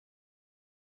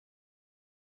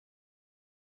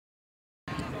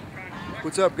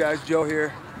What's up, guys? Joe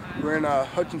here. We're in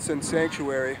Hutchinson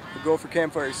Sanctuary, the Gopher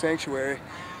Campfire Sanctuary,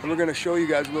 and we're going to show you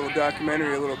guys a little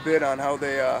documentary, a little bit on how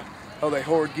they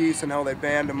hoard geese and how they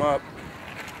band them up.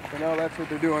 So now that's what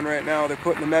they're doing right now. They're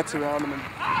putting the nets around them and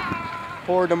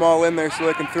hoard them all in there so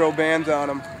they can throw bands on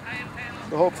them.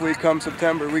 So hopefully come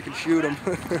September we can shoot them.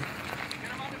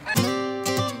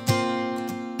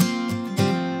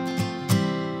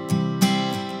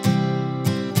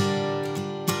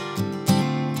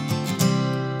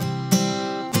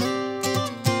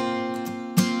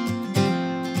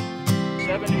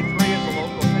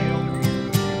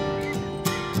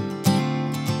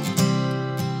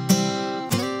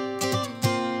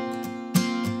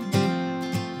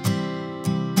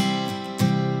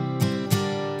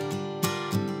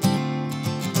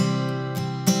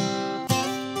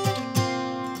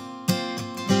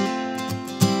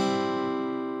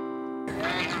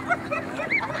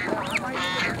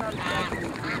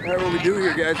 Alright, what we do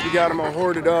here, guys, we got them all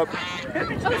hoarded up.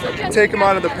 Take them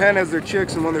out of the pen as they're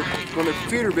chicks, and when their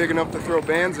feet are big enough to throw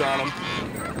bands on them,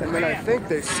 and then I think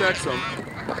they sex them.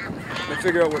 They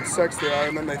figure out what sex they are,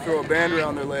 and then they throw a band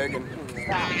around their leg and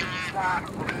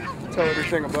tell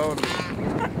everything about them.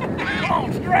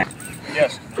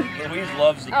 Yes, Louise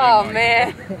loves the big Oh one.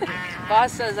 man,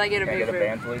 boss says I get a big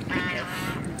band, please?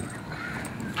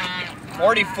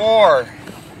 44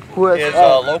 is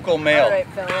a local male. All right,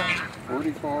 fella.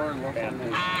 44 local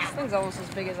male. This thing's almost as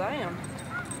big as I am.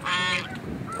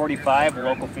 45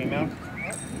 local female.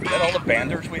 Is that all the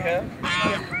banders we have?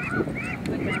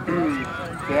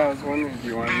 Yeah, I was wondering, do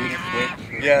you want me to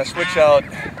switch? Yeah, switch out.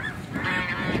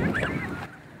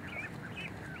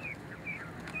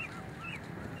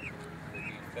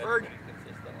 Bird.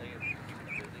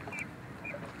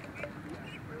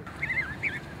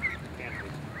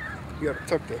 You gotta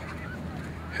tuck the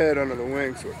head under the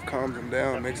wing so it calms them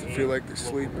down, makes them feel like they're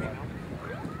sleeping.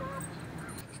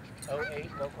 08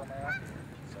 local male.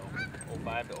 So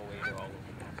 05 to 08 are all local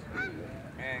males.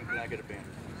 And can I get a band?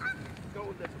 Go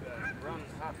with this guy. Run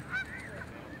up.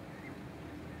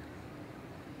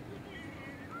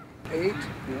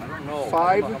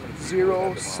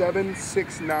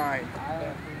 850769.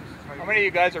 How many of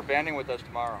you guys are banding with us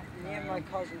tomorrow? Me and my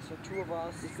cousins, so 2 of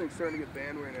us. This thing's starting to get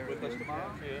bandweight and everything. With us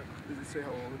tomorrow? Yeah. Does it say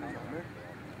how old it is on there?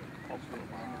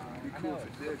 It'd be cool if it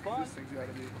did, because this thing's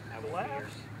gotta be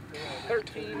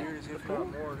 13 years, if not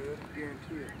more, dude.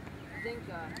 Guarantee it. I think,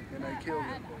 And I killed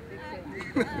him.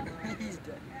 He's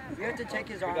dead. You have to take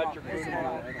his arm got off, your his boot head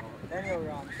on. off. Then he'll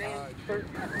run.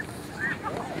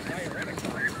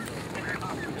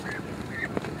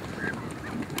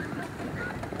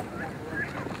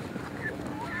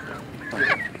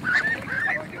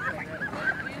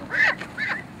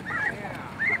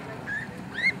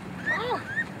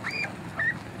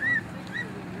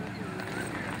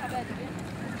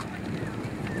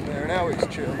 There, now he's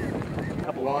chill.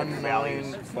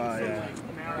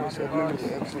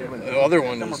 195. The other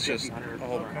one is just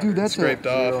all Dude, that's scraped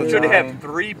off. It should have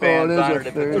 3 bands on it.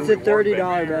 It's a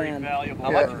 $30 band.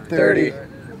 How much? 30.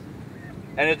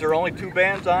 And is there only 2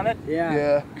 bands on it? Yeah.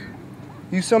 Yeah.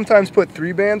 You sometimes put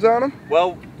 3 bands on them?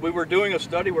 Well, we were doing a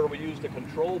study where we used a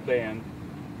control band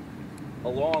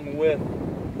along with.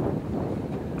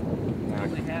 We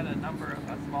actually had a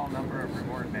small number of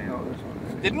reward bands.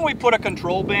 Didn't we put a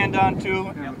control band on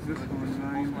too? Yep,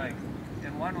 both legs.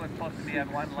 And one was supposed to be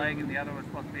on one leg and the other was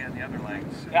supposed to be on the other leg.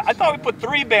 Yeah, I thought we put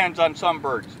 3 bands on some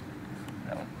birds.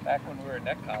 That was back when we were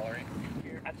neck collaring.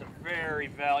 That's a very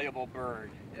valuable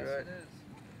bird. Yes, it is.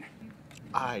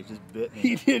 I just bit me.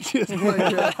 He did just like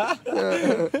that.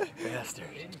 Bastard.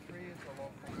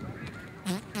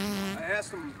 I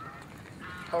asked him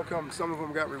how come some of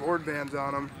them got reward bands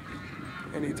on them,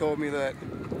 and he told me that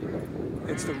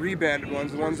it's the rebanded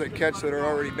ones, the ones that catch that are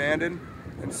already banded,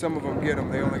 and some of them get them,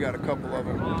 they only got a couple of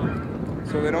them.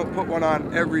 So they don't put one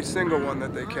on every single one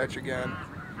that they catch again,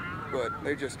 but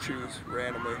they just choose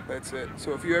randomly, that's it.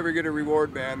 So if you ever get a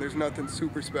reward band, there's nothing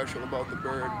super special about the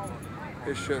bird.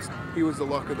 It's just, he was the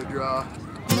luck of the draw.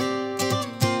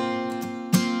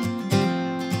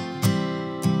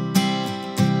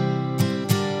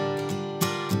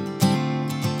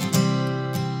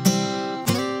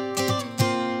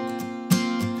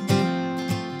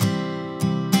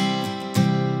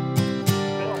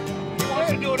 He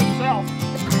wants to do it himself.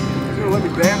 He's gonna let me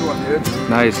band one, dude.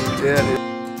 Nice. Yeah, dude.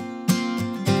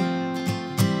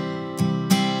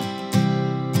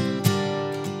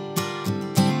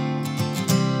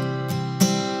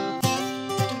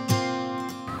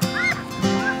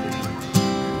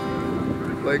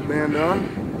 Leg band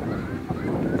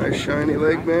on. Nice shiny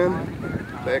leg band.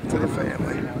 Back to the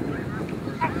family.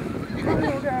 Come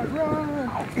on, guys,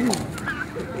 run!